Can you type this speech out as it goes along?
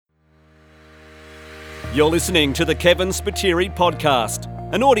You're listening to the Kevin Spiteri podcast,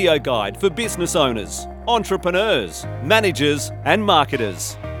 an audio guide for business owners, entrepreneurs, managers and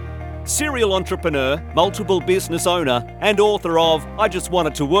marketers. Serial entrepreneur, multiple business owner and author of I Just Want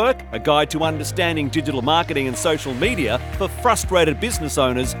It to Work, a guide to understanding digital marketing and social media for frustrated business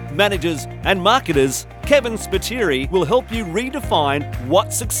owners, managers and marketers, Kevin Spiteri will help you redefine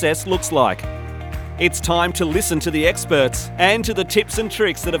what success looks like. It's time to listen to the experts and to the tips and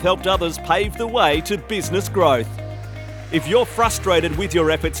tricks that have helped others pave the way to business growth. If you're frustrated with your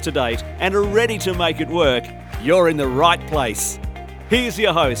efforts to date and are ready to make it work, you're in the right place. Here's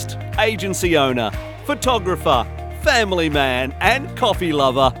your host, agency owner, photographer, family man and coffee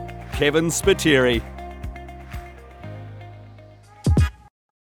lover, Kevin Spiteri.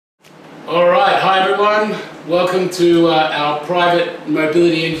 All right, hi everyone. Welcome to our private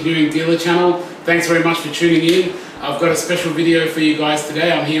mobility engineering dealer channel. Thanks very much for tuning in. I've got a special video for you guys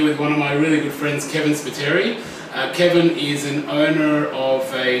today. I'm here with one of my really good friends, Kevin Spiteri. Kevin is an owner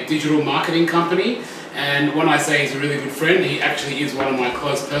of a digital marketing company. And when I say he's a really good friend, he actually is one of my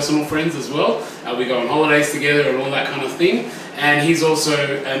close personal friends as well. We go on holidays together and all that kind of thing. And he's also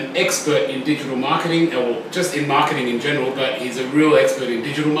an expert in digital marketing, or just in marketing in general, but he's a real expert in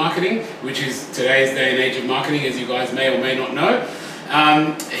digital marketing, which is today's day and age of marketing, as you guys may or may not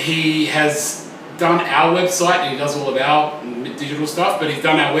know. He has done our website, and he does all of our digital stuff, but he's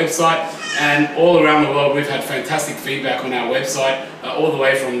done our website, and all around the world we've had fantastic feedback on our website, all the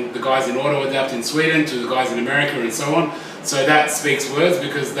way from the guys in AutoAdapt in Sweden to the guys in America and so on. So that speaks words,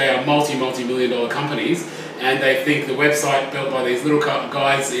 because they are multi-million dollar companies, and they think the website built by these little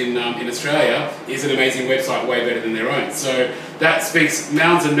guys in Australia is an amazing website, way better than their own. So that speaks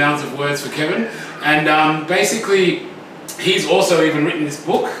mounds and mounds of words for Kevin. And basically, he's also even written this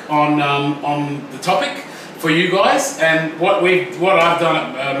book on the topic for you guys. And what I've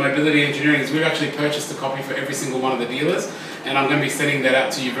done at Mobility Engineering is we've actually purchased a copy for every single one of the dealers, and I'm going to be sending that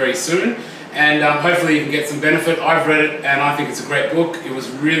out to you very soon. And hopefully you can get some benefit. I've read it and I think it's a great book. It was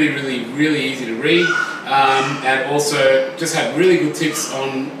really easy to read, and also just had really good tips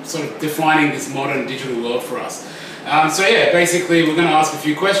on sort of defining this modern digital world for us. So yeah, basically we're going to ask a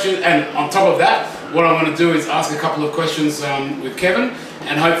few questions, and on top of that, what I want to do is ask a couple of questions with Kevin,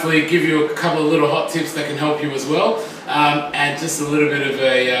 and hopefully give you a couple of little hot tips that can help you as well, and just a little bit of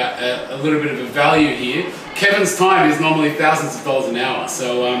a value here. Kevin's time is normally thousands of dollars an hour,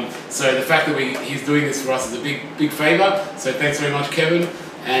 so the fact that he's doing this for us is a big favor. So thanks very much, Kevin,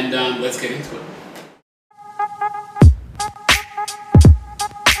 and let's get into it.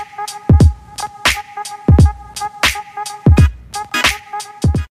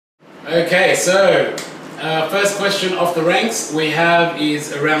 Okay, so first question off the ranks we have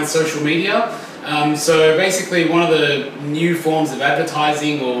is around social media. So basically one of the new forms of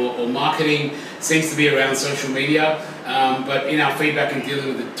advertising or marketing seems to be around social media. But in our feedback and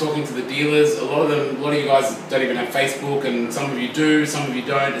dealing with talking to the dealers, a lot of you guys don't even have Facebook, and some of you do, some of you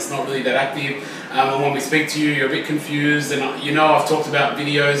don't. It's not really that active. And when we speak to you, you're a bit confused. And I've talked about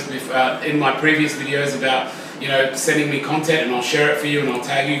videos in my previous videos about sending me content, and I'll share it for you and I'll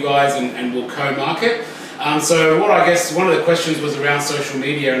tag you guys and we'll co-market. So I guess one of the questions was around social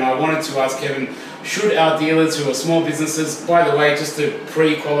media, and I wanted to ask Kevin, should our dealers who are small businesses, by the way, just to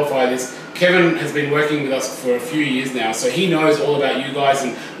pre-qualify this, Kevin has been working with us for a few years now, so he knows all about you guys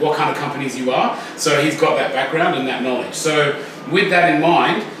and what kind of companies you are, so he's got that background and that knowledge. So with that in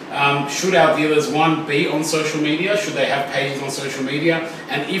mind, should our dealers, one, be on social media? Should they have pages on social media?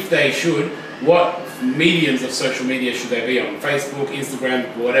 And if they should, what mediums of social media should they be on? Facebook,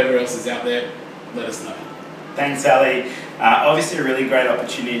 Instagram, whatever else is out there, let us know. Thanks, Ali. Obviously a really great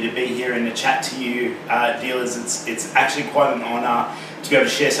opportunity to be here and to chat to you dealers. It's actually quite an honour to be able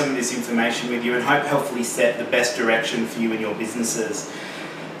to share some of this information with you and hopefully set the best direction for you and your businesses.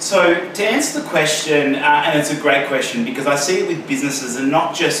 So to answer the question, and it's a great question because I see it with businesses, and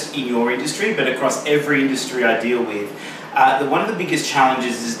not just in your industry but across every industry I deal with, one of the biggest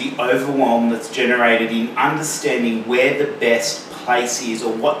challenges is the overwhelm that's generated in understanding where the best place is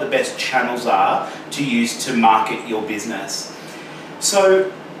or what the best channels are to use to market your business.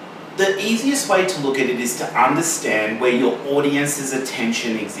 So the easiest way to look at it is to understand where your audience's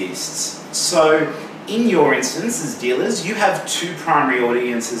attention exists. So in your instance as dealers, you have two primary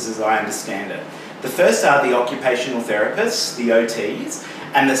audiences as I understand it. The first are the occupational therapists, the OTs,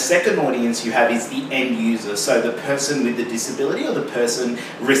 and the second audience you have is the end user, so the person with the disability or the person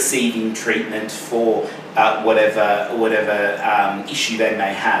receiving treatment for whatever issue they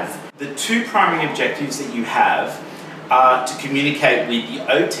may have. The two primary objectives that you have are to communicate with the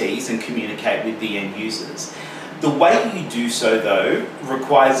OTs and communicate with the end users. The way you do so, though,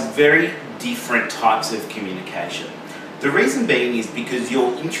 requires very different types of communication. The reason being is because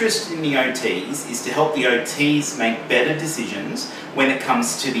your interest in the OTs is to help the OTs make better decisions when it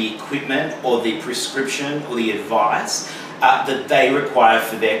comes to the equipment or the prescription or the advice that they require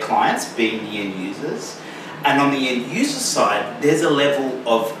for their clients, being the end users. And on the end user side, there's a level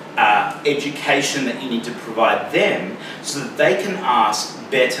of education that you need to provide them so that they can ask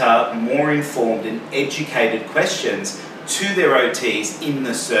better, more informed and educated questions to their OTs in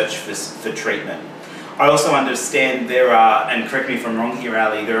the search for treatment. I also understand there are, and correct me if I'm wrong here,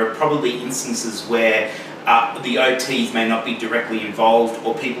 Ali, there are probably instances where the OTs may not be directly involved,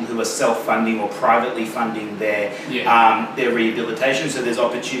 or people who are self-funding or privately funding their rehabilitation. So there's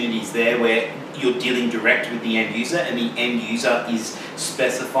opportunities there where you're dealing direct with the end user, and the end user is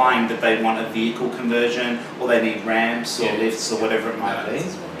specifying that they want a vehicle conversion, or they need ramps or lifts or whatever it might be.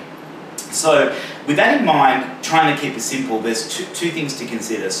 So with that in mind, trying to keep it simple, there's two things to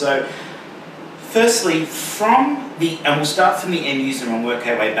consider. So firstly, and we'll start from the end user and work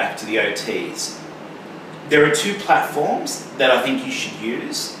our way back to the OTs. There are two platforms that I think you should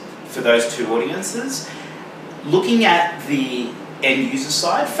use for those two audiences. Looking at the end user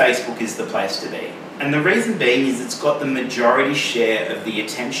side, Facebook is the place to be. And the reason being is it's got the majority share of the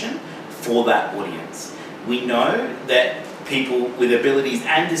attention for that audience. We know that people with abilities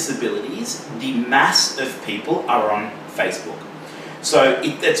and disabilities, the mass of people are on Facebook. So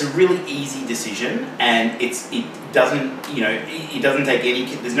it's a really easy decision, and it doesn't take any,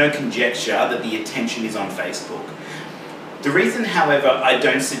 there's no conjecture that the attention is on Facebook. The reason, however, I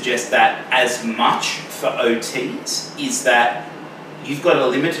don't suggest that as much for OTs is that you've got a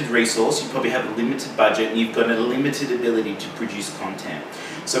limited resource, you probably have a limited budget, and you've got a limited ability to produce content.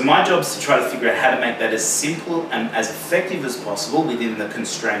 So my job is to try to figure out how to make that as simple and as effective as possible within the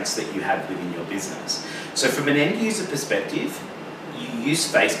constraints that you have within your business. So from an end user perspective, you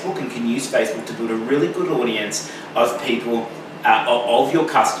use Facebook and can use Facebook to build a really good audience of people, of your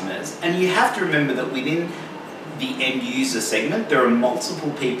customers. And you have to remember that within the end user segment, there are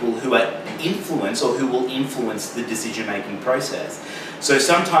multiple people who are influenced or who will influence the decision-making process. So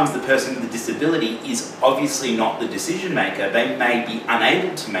sometimes the person with the disability is obviously not the decision maker. They may be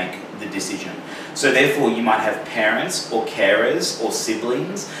unable to make the decision. So therefore you might have parents or carers or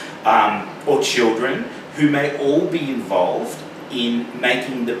siblings or children who may all be involved in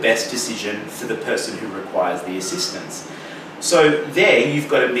making the best decision for the person who requires the assistance. So there you've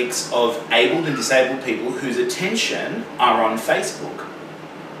got a mix of able and disabled people whose attention are on Facebook.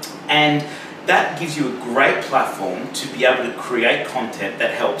 And that gives you a great platform to be able to create content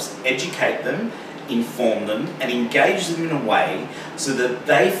that helps educate them, inform them, and engage them in a way so that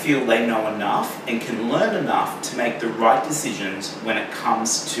they feel they know enough and can learn enough to make the right decisions when it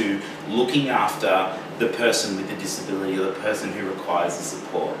comes to looking after the person with the disability or the person who requires the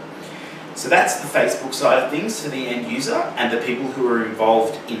support. So that's the Facebook side of things for the end user and the people who are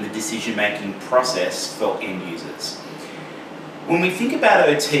involved in the decision-making process for end users. When we think about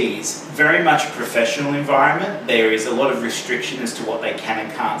OTs, very much professional environment, there is a lot of restriction as to what they can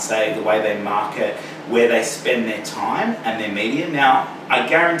and can't say, the way they market, where they spend their time and their media. Now, I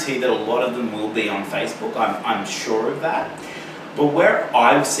guarantee that a lot of them will be on Facebook, I'm sure of that. But where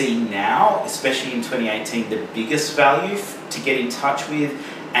I see now, especially in 2018, the biggest value to get in touch with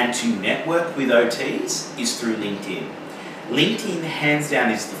and to network with OTs is through LinkedIn. LinkedIn, hands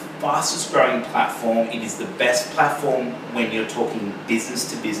down, is the fastest growing platform. It is the best platform when you're talking business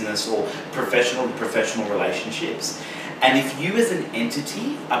to business or professional to professional relationships. And if you as an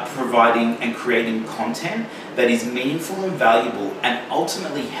entity are providing and creating content that is meaningful and valuable and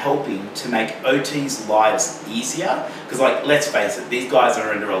ultimately helping to make OTs' lives easier, because let's face it, these guys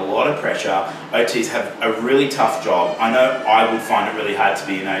are under a lot of pressure. OTs have a really tough job. I know I would find it really hard to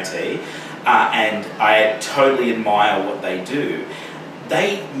be an OT, and I totally admire what they do.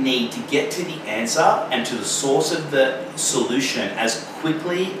 They need to get to the answer and to the source of the solution as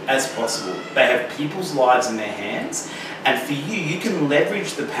quickly as possible. They have people's lives in their hands, and for you, you can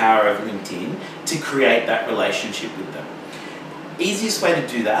leverage the power of LinkedIn to create that relationship with them. Easiest way to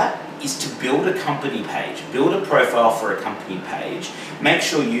do that is to build a company page, build a profile for a company page. Make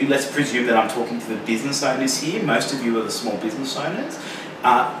sure let's presume that I'm talking to the business owners here, most of you are the small business owners.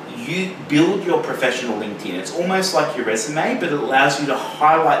 You build your professional LinkedIn. It's almost like your resume, but it allows you to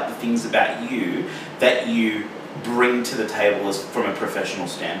highlight the things about you that you bring to the table from a professional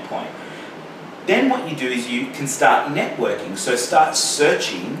standpoint. Then what you do is you can start networking. So start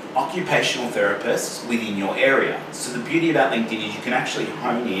searching occupational therapists within your area. So the beauty about LinkedIn is you can actually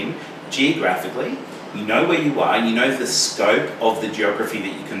hone in geographically. You know where you are, you know the scope of the geography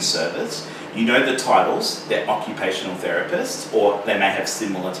that you can service. You know the titles, they're occupational therapists, or they may have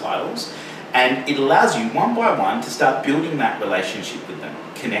similar titles. And it allows you one by one to start building that relationship with them.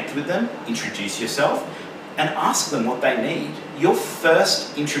 Connect with them, introduce yourself, and ask them what they need. Your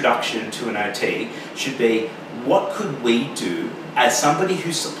first introduction to an OT should be, what could we do as somebody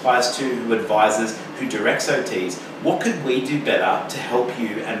who supplies to, who advises, who directs OTs, what could we do better to help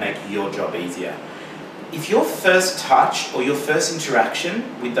you and make your job easier? If your first touch or your first interaction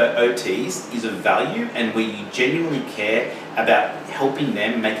with the OTs is of value and where you genuinely care about helping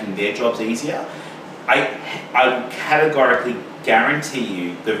them, making their jobs easier, I would categorically guarantee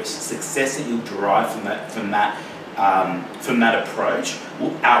you the success that you'll derive from that approach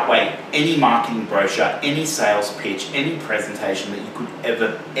will outweigh any marketing brochure, any sales pitch, any presentation that you could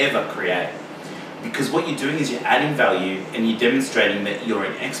ever create. Because what you're doing is you're adding value and you're demonstrating that you're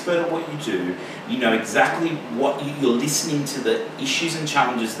an expert at what you do, you know exactly what you're listening to the issues and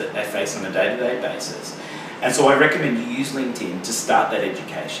challenges that they face on a day-to-day basis. And so I recommend you use LinkedIn to start that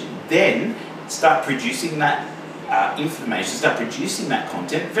education. Then start producing that information, start producing that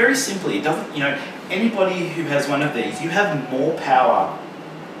content. Very simply, it doesn't, anybody who has one of these, you have more power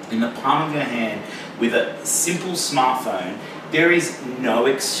in the palm of your hand with a simple smartphone. There is no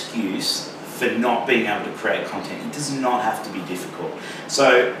excuse for not being able to create content. It does not have to be difficult.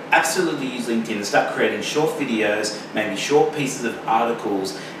 So absolutely use LinkedIn and start creating short videos, maybe short pieces of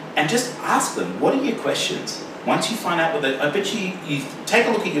articles, and just ask them, what are your questions? Once you find out I bet you take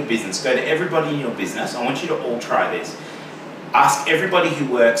a look at your business, go to everybody in your business. I want you to all try this. Ask everybody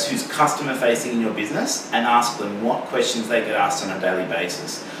who's customer facing in your business and ask them what questions they get asked on a daily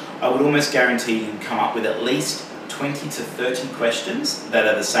basis. I would almost guarantee you come up with at least 20 to 30 questions that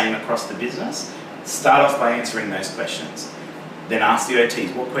are the same across the business. Start off by answering those questions. Then ask the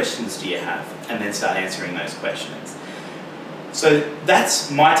OTs, what questions do you have? And then start answering those questions. So that's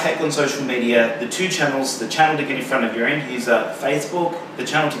my take on social media. The two channels, the channel to get in front of your end user, Facebook, the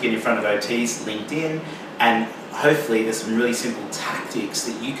channel to get in front of OTs, LinkedIn, and hopefully there's some really simple tactics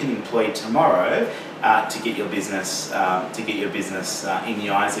that you can employ tomorrow to get your business in the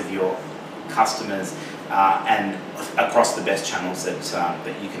eyes of your customers and across the best channels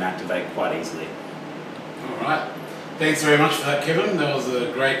that you can activate quite easily. All right. Thanks very much for that, Kevin. That was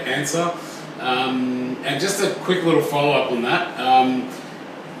a great answer. And just a quick little follow-up on that.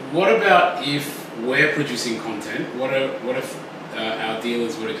 What about if we're producing content? What if our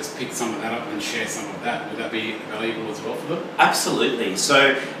dealers were to just pick some of that up and share some of that? Would that be valuable as well for them? Absolutely.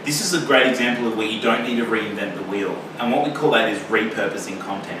 So this is a great example of where you don't need to reinvent the wheel. And what we call that is repurposing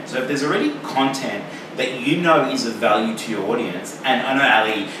content. So if there's already content that you know is of value to your audience, and I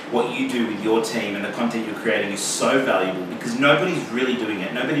know, Ali, what you do with your team and the content you're creating is so valuable because nobody's really doing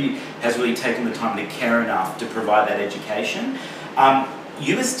it. Nobody has really taken the time to care enough to provide that education.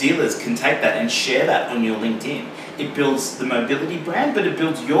 You as dealers can take that and share that on your LinkedIn. It builds the mobility brand, but it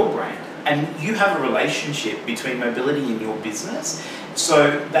builds your brand. And you have a relationship between mobility and your business.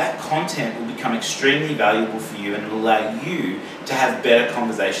 So that content will become extremely valuable for you and will allow you to have better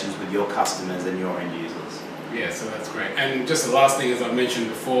conversations with your customers and your end users. Yeah, so that's great. And just the last thing, as I mentioned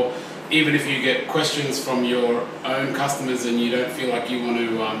before, even if you get questions from your own customers and you don't feel like you want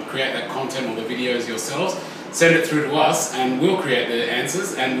to create that content or the videos yourselves, send it through to us and we'll create the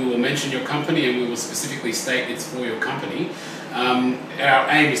answers and we will mention your company and we will specifically state it's for your company. Our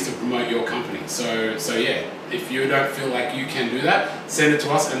aim is to promote your company. So yeah, if you don't feel like you can do that, send it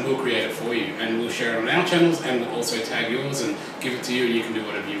to us and we'll create it for you. And we'll share it on our channels and we'll also tag yours and give it to you and you can do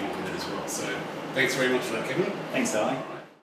whatever you want with it as well. So thanks very much for that, Kevin. Thanks, Ali.